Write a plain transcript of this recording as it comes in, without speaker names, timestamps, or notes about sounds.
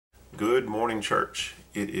Good morning, church.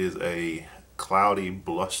 It is a cloudy,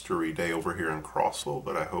 blustery day over here in Crossville,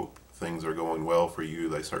 but I hope things are going well for you.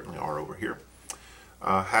 They certainly are over here.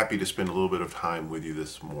 Happy to spend a little bit of time with you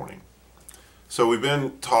this morning. So we've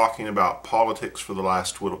been talking about politics for the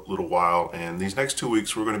last little while, and these next 2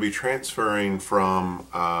 weeks we're going to be transferring from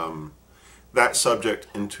that subject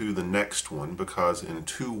into the next one, because in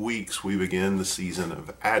 2 weeks we begin the season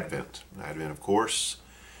of Advent. Advent, of course,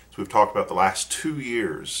 as we've talked about the last 2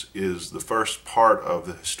 years, is the first part of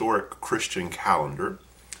the historic Christian calendar,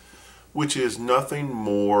 which is nothing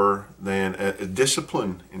more than a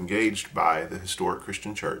discipline engaged by the historic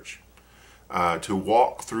Christian church to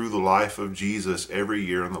walk through the life of Jesus every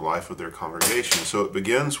year in the life of their congregation. So it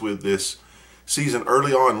begins with this season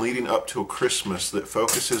early on leading up to a Christmas that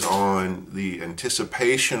focuses on the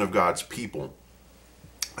anticipation of God's people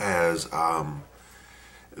as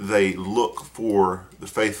they look for the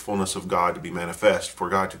faithfulness of God to be manifest, for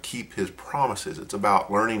God to keep His promises. It's about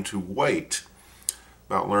learning to wait,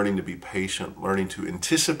 about learning to be patient, learning to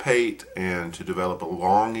anticipate, and to develop a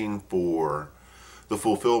longing for the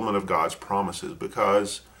fulfillment of God's promises.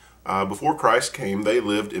 Because before Christ came, they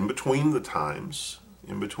lived in between the times,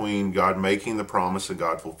 in between God making the promise and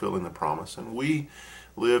God fulfilling the promise. And we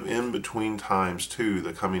live in between times too,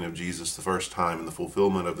 the coming of Jesus the first time and the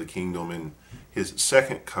fulfillment of the kingdom in His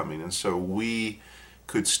second coming. And so we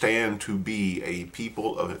could stand to be a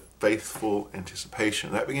people of faithful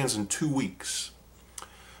anticipation. That begins in 2 weeks.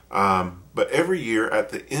 But every year at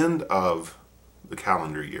the end of the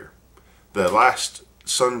calendar year, the last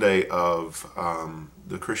Sunday of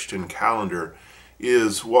the Christian calendar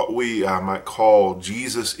is what we might call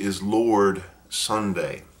Jesus is Lord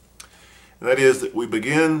Sunday. And that is that we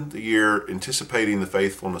begin the year anticipating the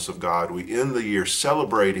faithfulness of God. We end the year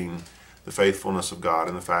celebrating the faithfulness of God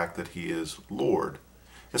and the fact that He is Lord.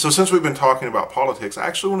 And so since we've been talking about politics, I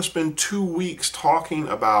actually want to spend 2 weeks talking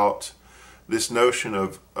about this notion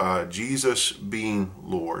of Jesus being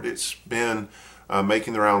Lord. It's been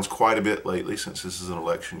making the rounds quite a bit lately since this is an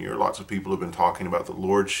election year. Lots of people have been talking about the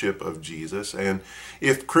lordship of Jesus. And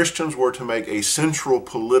if Christians were to make a central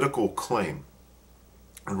political claim,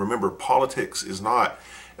 and remember, politics is not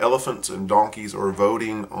elephants and donkeys or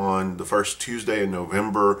voting on the first Tuesday in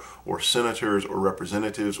November or senators or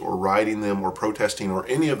representatives or writing them or protesting or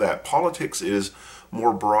any of that. Politics is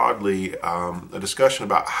more broadly a discussion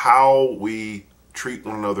about how we treat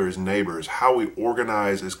one another as neighbors, how we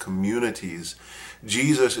organize as communities.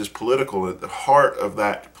 Jesus is political. At the heart of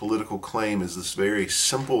that political claim is this very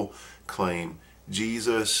simple claim: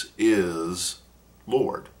 Jesus is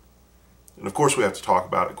Lord. And of course we have to talk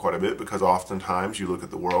about it quite a bit, because oftentimes you look at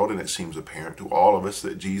the world and it seems apparent to all of us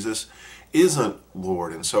that Jesus isn't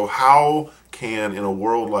Lord. And so how can, in a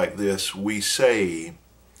world like this, we say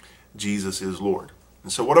Jesus is Lord?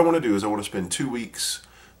 And so what I want to do is I want to spend 2 weeks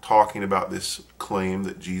talking about this claim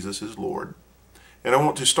that Jesus is Lord. And I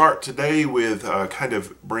want to start today with kind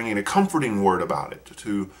of bringing a comforting word about it,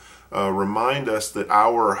 to remind us that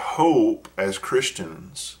our hope as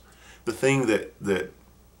Christians, the thing that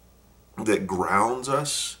grounds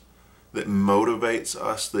us, that motivates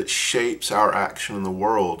us, that shapes our action in the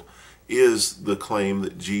world, is the claim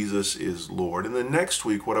that Jesus is Lord. And then next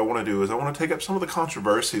week, what I want to do is I want to take up some of the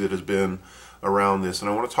controversy that has been around this,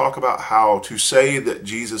 and I want to talk about how to say that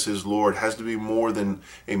Jesus is Lord has to be more than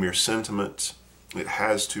a mere sentiment. It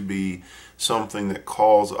has to be something that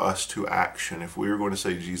calls us to action. If we are going to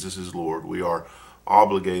say Jesus is Lord, we are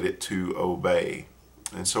obligated to obey.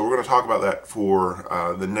 And so we're going to talk about that for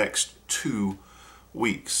the next 2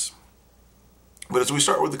 weeks. But as we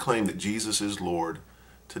start with the claim that Jesus is Lord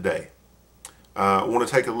today, I want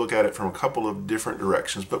to take a look at it from a couple of different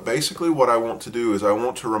directions. But basically what I want to do is I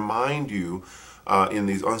want to remind you in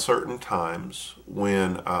these uncertain times,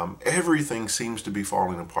 when everything seems to be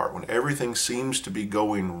falling apart, when everything seems to be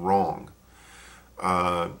going wrong,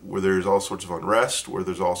 where there's all sorts of unrest, where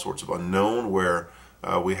there's all sorts of unknown, where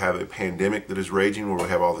we have a pandemic that is raging, where we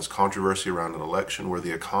have all this controversy around an election, where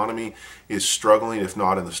the economy is struggling, if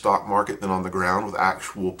not in the stock market, then on the ground with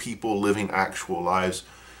actual people living actual lives.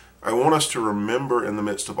 I want us to remember in the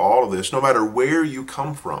midst of all of this, no matter where you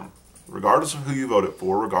come from, regardless of who you voted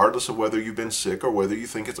for, regardless of whether you've been sick or whether you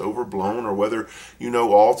think it's overblown or whether you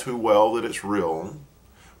know all too well that it's real,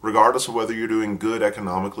 regardless of whether you're doing good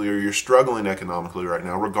economically or you're struggling economically right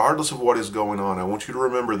now, regardless of what is going on, I want you to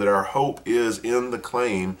remember that our hope is in the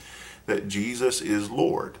claim that Jesus is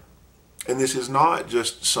Lord. And this is not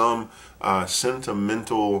just some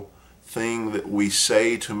sentimental thing that we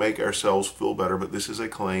say to make ourselves feel better, but this is a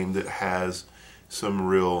claim that has some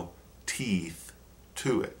real teeth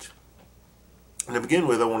to it. And to begin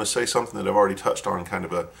with, I want to say something that I've already touched on, kind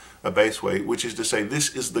of a base way, which is to say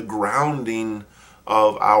this is the grounding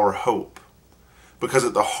of our hope. Because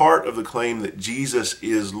at the heart of the claim that Jesus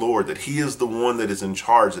is Lord, that He is the one that is in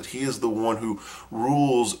charge, that He is the one who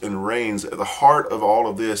rules and reigns, at the heart of all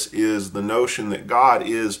of this is the notion that God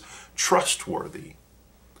is trustworthy.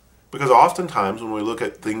 Because oftentimes when we look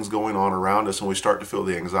at things going on around us and we start to feel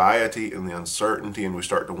the anxiety and the uncertainty, and we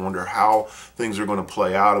start to wonder how things are going to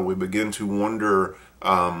play out, and we begin to wonder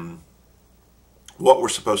what we're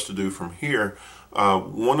supposed to do from here,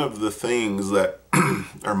 one of the things that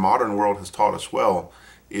our modern world has taught us well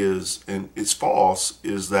is, and it's false,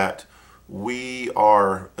 is that we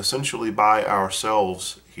are essentially by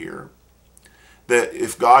ourselves here. That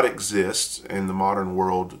if God exists, and the modern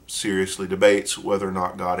world seriously debates whether or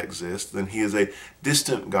not God exists, then He is a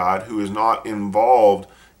distant God who is not involved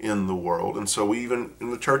in the world. And so we even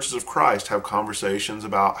in the churches of Christ have conversations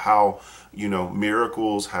about how,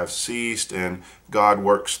 miracles have ceased and God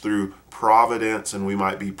works through providence, and we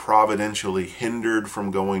might be providentially hindered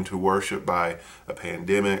from going to worship by a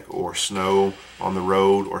pandemic or snow on the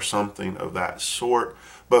road or something of that sort.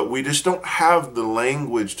 But we just don't have the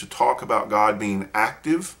language to talk about God being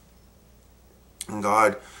active and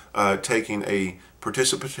God taking a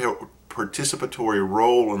participatory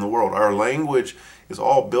role in the world. Our language is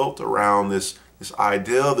all built around this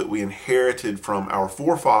idea that we inherited from our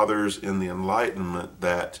forefathers in the Enlightenment,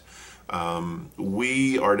 that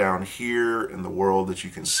we are down here in the world that you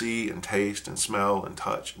can see and taste and smell and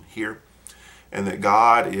touch and hear, and that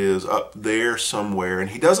God is up there somewhere, and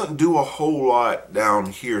He doesn't do a whole lot down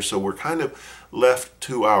here, so we're kind of left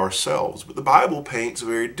to ourselves. But the Bible paints a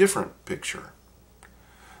very different picture.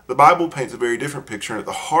 The Bible paints a very different picture, and at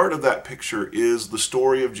the heart of that picture is the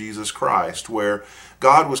story of Jesus Christ, where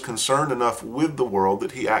God was concerned enough with the world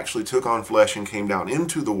that He actually took on flesh and came down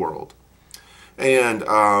into the world. And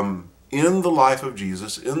in the life of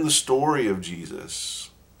Jesus, in the story of Jesus,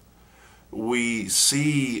 we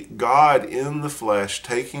see God in the flesh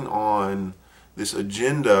taking on this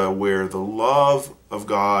agenda where the love of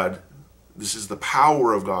God, this is the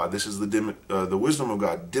power of God, this is the wisdom of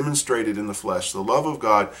God demonstrated in the flesh. The love of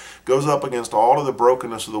God goes up against all of the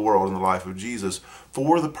brokenness of the world in the life of Jesus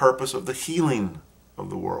for the purpose of the healing of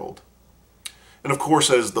the world. And of course,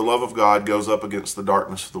 as the love of God goes up against the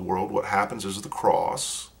darkness of the world, what happens is the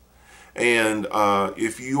cross. And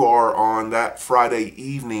if you are on that Friday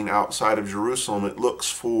evening outside of Jerusalem, it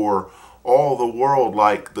looks for all the world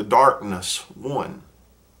like the darkness won.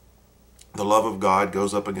 The love of God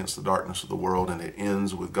goes up against the darkness of the world, and it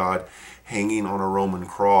ends with God hanging on a Roman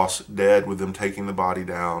cross, dead, with them taking the body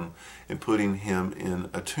down and putting Him in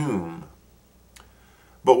a tomb.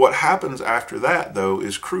 But what happens after that, though,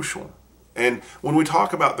 is crucial. And when we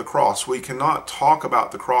talk about the cross, we cannot talk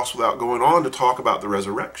about the cross without going on to talk about the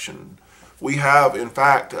resurrection. We have, in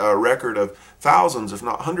fact, a record of thousands, if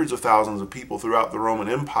not hundreds of thousands of people throughout the Roman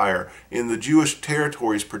Empire in the Jewish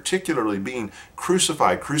territories particularly being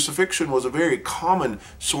crucified. Crucifixion was a very common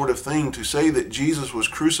sort of thing. To say that Jesus was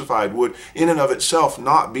crucified would in and of itself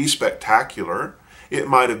not be spectacular. It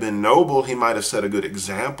might have been noble. He might have set a good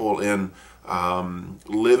example in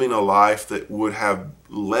living a life that would have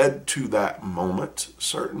led to that moment.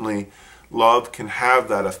 Certainly, love can have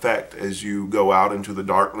that effect as you go out into the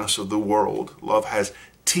darkness of the world. Love has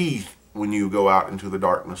teeth when you go out into the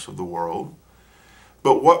darkness of the world.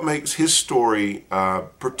 But what makes his story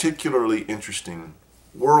particularly interesting,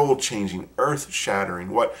 world-changing, earth-shattering,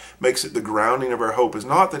 what makes it the grounding of our hope is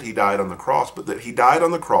not that he died on the cross, but that he died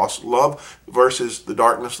on the cross, love versus the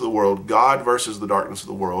darkness of the world, God versus the darkness of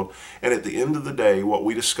the world, and at the end of the day, what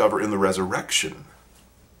we discover in the resurrection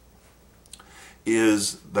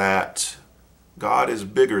is that God is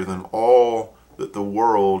bigger than all that the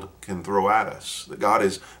world can throw at us. That God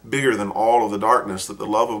is bigger than all of the darkness, that the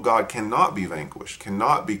love of God cannot be vanquished,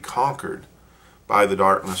 cannot be conquered by the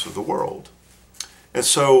darkness of the world. And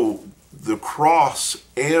so the cross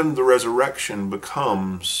and the resurrection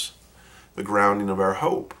becomes the grounding of our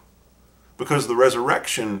hope. Because the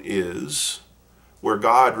resurrection is where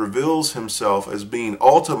God reveals Himself as being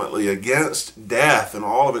ultimately against death and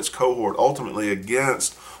all of its cohort, ultimately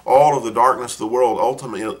against all of the darkness of the world,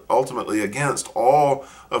 ultimately against all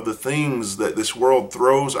of the things that this world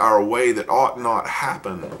throws our way that ought not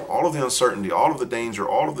happen, all of the uncertainty, all of the danger,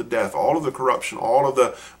 all of the death, all of the corruption, all of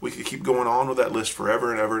the, we could keep going on with that list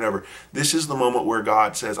forever and ever and ever. This is the moment where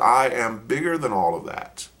God says, I am bigger than all of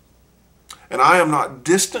that. And I am not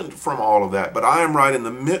distant from all of that, but I am right in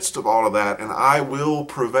the midst of all of that, and I will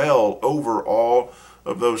prevail over all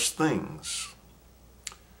of those things.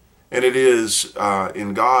 And it is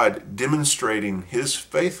in God demonstrating his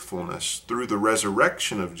faithfulness through the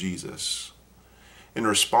resurrection of Jesus in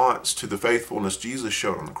response to the faithfulness Jesus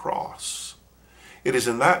showed on the cross. It is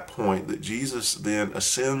in that point that Jesus then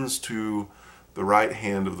ascends to the right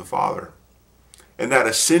hand of the Father. And that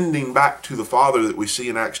ascending back to the Father that we see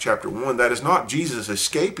in Acts chapter 1, that is not Jesus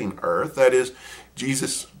escaping earth. That is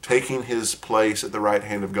Jesus taking his place at the right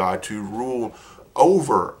hand of God to rule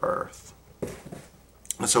over earth.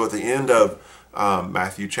 And so at the end of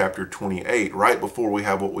Matthew chapter 28, right before we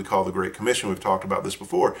have what we call the Great Commission, we've talked about this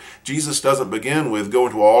before, Jesus doesn't begin with go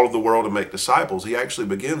into all of the world and make disciples. He actually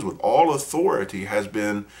begins with all authority has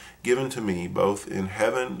been given to me both in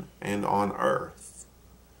heaven and on earth.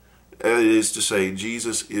 It is to say,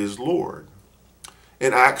 Jesus is Lord.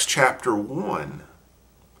 In Acts chapter 1,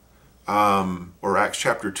 or Acts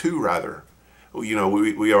chapter 2 rather, you know,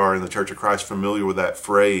 we are in the Church of Christ familiar with that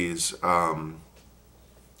phrase,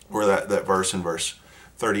 or that verse in verse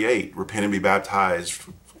 38, repent and be baptized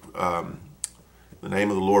in the name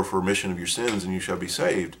of the Lord for remission of your sins, and you shall be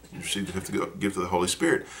saved. You receive the gift of the Holy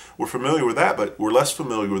Spirit. We're familiar with that, but we're less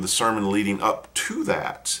familiar with the sermon leading up to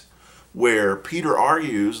that, where Peter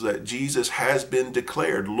argues that Jesus has been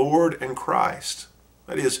declared Lord and Christ.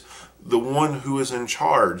 That is, the one who is in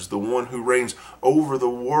charge, the one who reigns over the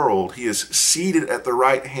world. He is seated at the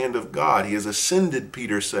right hand of God. He has ascended,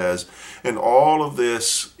 Peter says, and all of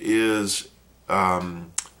this is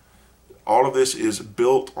built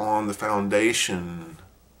on the foundation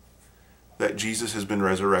that Jesus has been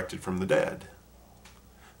resurrected from the dead.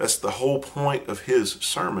 That's the whole point of his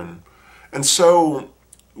sermon. And so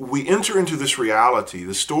we enter into this reality,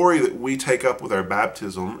 the story that we take up with our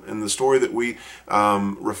baptism and the story that we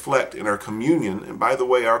reflect in our communion. And by the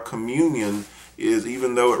way, our communion is,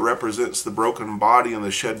 even though it represents the broken body and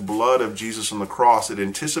the shed blood of Jesus on the cross, it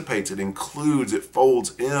anticipates, it includes, it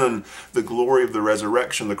folds in the glory of the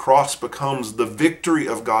resurrection. The cross becomes the victory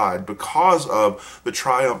of God because of the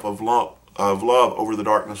triumph of love over the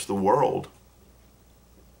darkness of the world.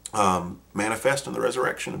 Manifest in the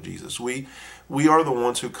resurrection of Jesus. We are the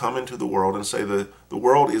ones who come into the world and say the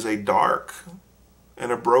world is a dark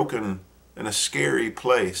and a broken and a scary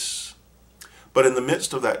place. But in the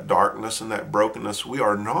midst of that darkness and that brokenness, we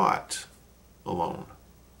are not alone.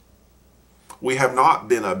 We have not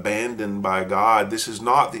been abandoned by God. This is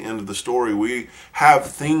not the end of the story. We have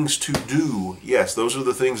things to do. Yes, those are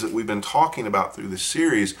the things that we've been talking about through this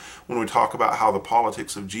series when we talk about how the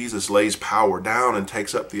politics of Jesus lays power down and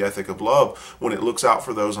takes up the ethic of love, when it looks out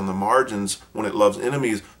for those on the margins, when it loves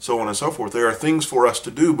enemies, so on and so forth. There are things for us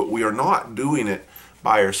to do, but we are not doing it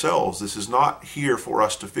by ourselves. This is not here for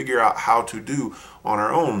us to figure out how to do on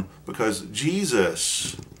our own, because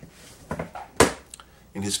Jesus,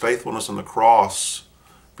 in his faithfulness on the cross,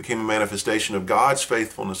 became a manifestation of God's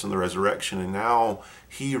faithfulness in the resurrection, and now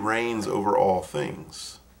he reigns over all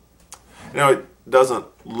things. Now, it doesn't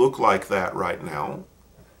look like that right now.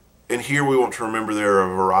 And here we want to remember there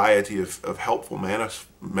are a variety of helpful metaphors.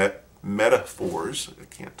 I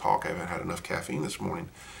can't talk, I haven't had enough caffeine this morning.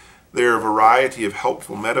 There are a variety of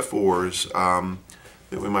helpful metaphors that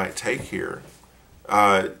we might take here.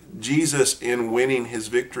 Jesus, in winning his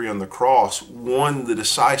victory on the cross, won the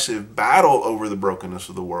decisive battle over the brokenness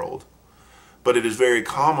of the world. But it is very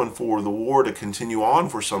common for the war to continue on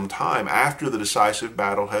for some time after the decisive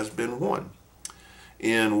battle has been won.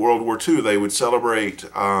 In World War II, they would celebrate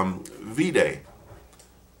V-Day.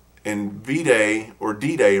 And V-Day, or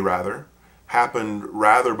D-Day rather, happened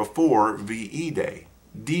rather before VE Day.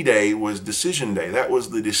 D-Day was Decision Day. That was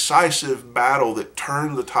the decisive battle that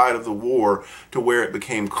turned the tide of the war to where it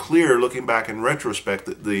became clear, looking back in retrospect,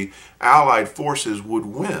 that the Allied forces would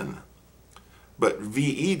win. But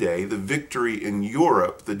VE Day, the victory in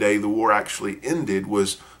Europe, the day the war actually ended,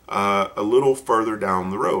 was a little further down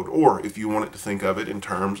the road. Or if you wanted to think of it in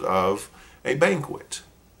terms of a banquet.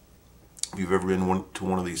 If you've ever been to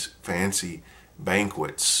one of these fancy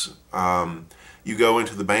banquets, you go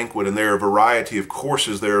into the banquet and there are a variety of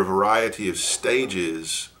courses, there are a variety of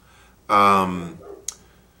stages to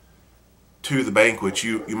the banquet.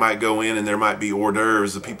 You might go in and there might be hors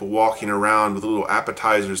d'oeuvres, the people walking around with little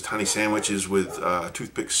appetizers, tiny sandwiches with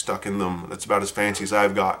toothpicks stuck in them. That's about as fancy as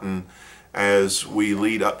I've gotten as we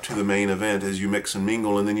lead up to the main event, as you mix and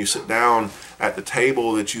mingle, and then you sit down at the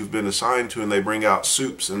table that you've been assigned to and they bring out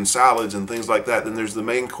soups and salads and things like that. Then there's the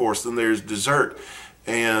main course, then there's dessert.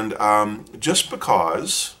 And just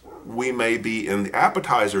because we may be in the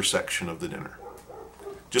appetizer section of the dinner,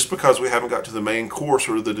 just because we haven't got to the main course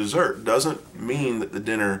or the dessert, doesn't mean that the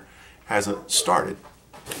dinner hasn't started.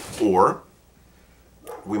 Or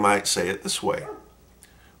we might say it this way: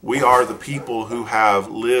 We are the people who have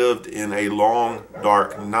lived in a long,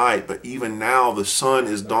 dark night, but even now the sun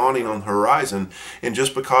is dawning on the horizon. And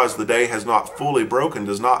just because the day has not fully broken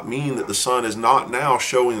does not mean that the sun is not now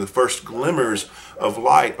showing the first glimmers of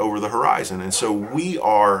light over the horizon. And so we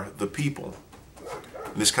are the people.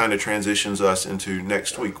 This kind of transitions us into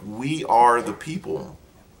next week. We are the people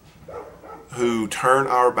who turn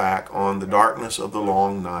our back on the darkness of the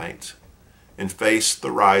long night and face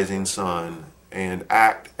the rising sun and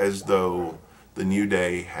act as though the new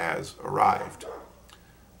day has arrived.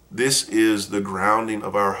 This is the grounding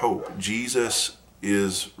of our hope. Jesus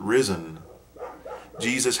is risen.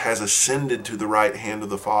 Jesus has ascended to the right hand of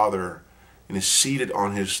the Father and is seated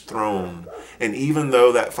on his throne. And even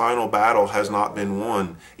though that final battle has not been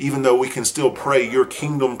won, even though we can still pray, your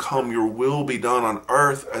kingdom come, your will be done on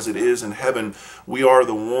earth as it is in heaven, we are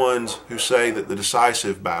the ones who say that the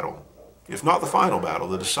decisive battle, if not the final battle,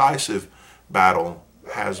 the decisive battle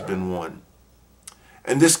has been won.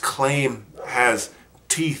 And this claim has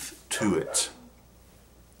teeth to it.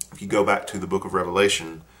 If you go back to the book of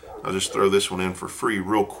Revelation, I'll just throw this one in for free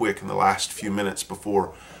real quick in the last few minutes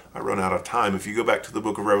before I run out of time. If you go back to the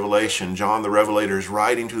book of Revelation, John the Revelator is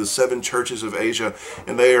writing to the 7 churches of Asia,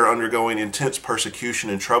 and they are undergoing intense persecution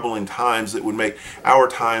and troubling times that would make our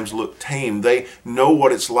times look tame. They know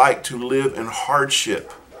what it's like to live in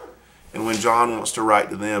hardship. And when John wants to write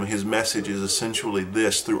to them, his message is essentially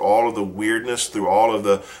this: through all of the weirdness, through all of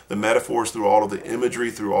the metaphors, through all of the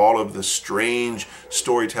imagery, through all of the strange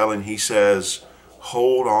storytelling, he says,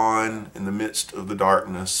 hold on in the midst of the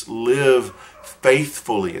darkness. Live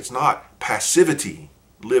faithfully. It's not passivity.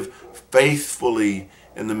 Live faithfully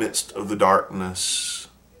in the midst of the darkness,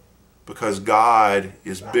 because God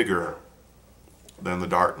is bigger than the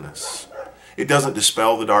darkness. It doesn't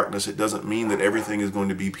dispel the darkness. It doesn't mean that everything is going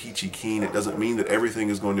to be peachy keen. It doesn't mean that everything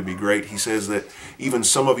is going to be great. He says that even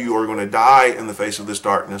some of you are going to die in the face of this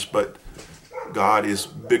darkness, but God is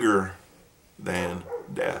bigger than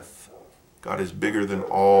death. God is bigger than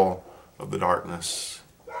all of the darkness.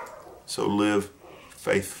 So live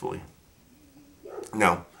faithfully.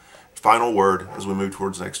 Now, final word as we move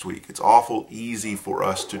towards next week. It's awful easy for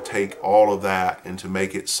us to take all of that and to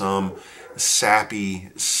make it some sappy,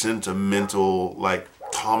 sentimental, like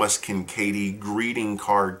Thomas Kinkade greeting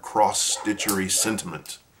card cross-stitchery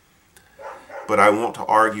sentiment. But I want to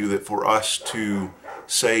argue that for us to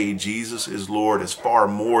say Jesus is Lord is far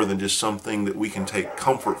more than just something that we can take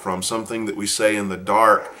comfort from, something that we say in the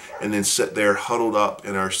dark and then sit there huddled up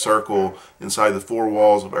in our circle inside the 4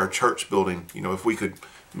 walls of our church building. You know, if we could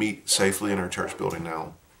meet safely in our church building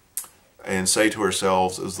now and say to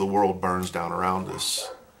ourselves as the world burns down around us.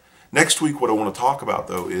 Next week, what I want to talk about,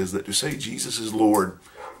 though, is that to say Jesus is Lord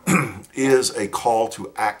is a call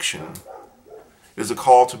to action. It is a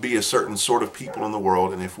call to be a certain sort of people in the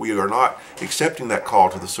world, and if we are not accepting that call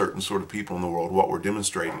to the certain sort of people in the world, what we're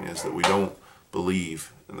demonstrating is that we don't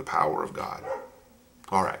believe in the power of God.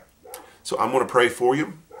 All right, so I'm going to pray for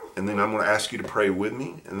you, and then I'm going to ask you to pray with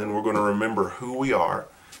me, and then we're going to remember who we are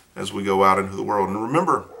as we go out into the world. And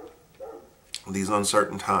remember, these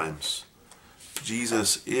uncertain times,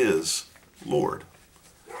 Jesus is Lord.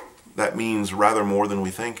 That means rather more than we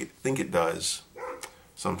think it does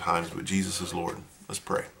sometimes, but Jesus is Lord. Let's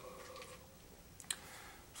pray.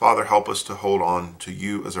 Father, help us to hold on to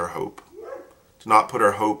you as our hope, to not put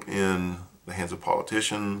our hope in the hands of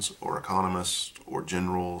politicians or economists or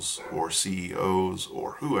generals or CEOs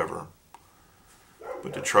or whoever,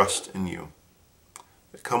 but to trust in you.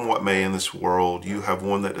 That come what may in this world, you have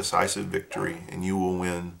won that decisive victory and you will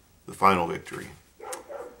win the final victory.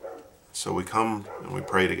 So we come and we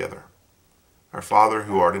pray together. Our Father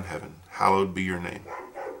who art in heaven, hallowed be your name.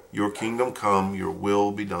 Your kingdom come, your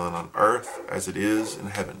will be done on earth as it is in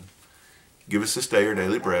heaven. Give us this day our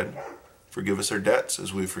daily bread. Forgive us our debts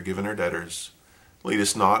as we have forgiven our debtors. Lead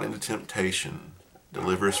us not into temptation.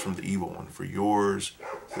 Deliver us from the evil one. For yours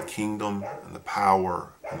is the kingdom and the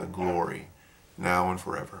power and the glory, now and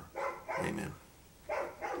forever. Amen.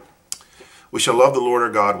 We shall love the Lord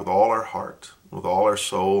our God with all our heart, with all our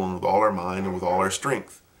soul, and with all our mind, and with all our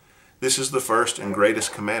strength. This is the first and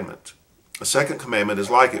greatest commandment. The second commandment is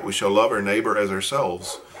like it. We shall love our neighbor as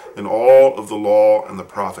ourselves. And all of the law and the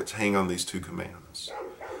prophets hang on these 2 commands.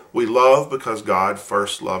 We love because God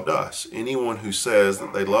first loved us. Anyone who says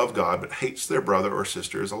that they love God but hates their brother or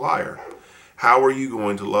sister is a liar. How are you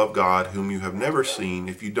going to love God whom you have never seen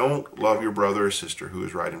if you don't love your brother or sister who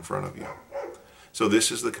is right in front of you? So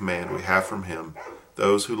this is the command we have from him.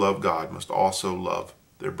 Those who love God must also love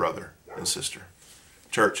their brother and sister.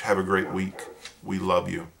 Church, have a great week. We love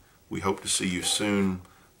you. We hope to see you soon.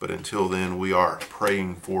 But until then, we are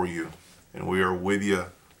praying for you. And we are with you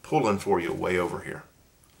pulling for you way over here.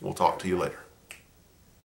 We'll talk to you later.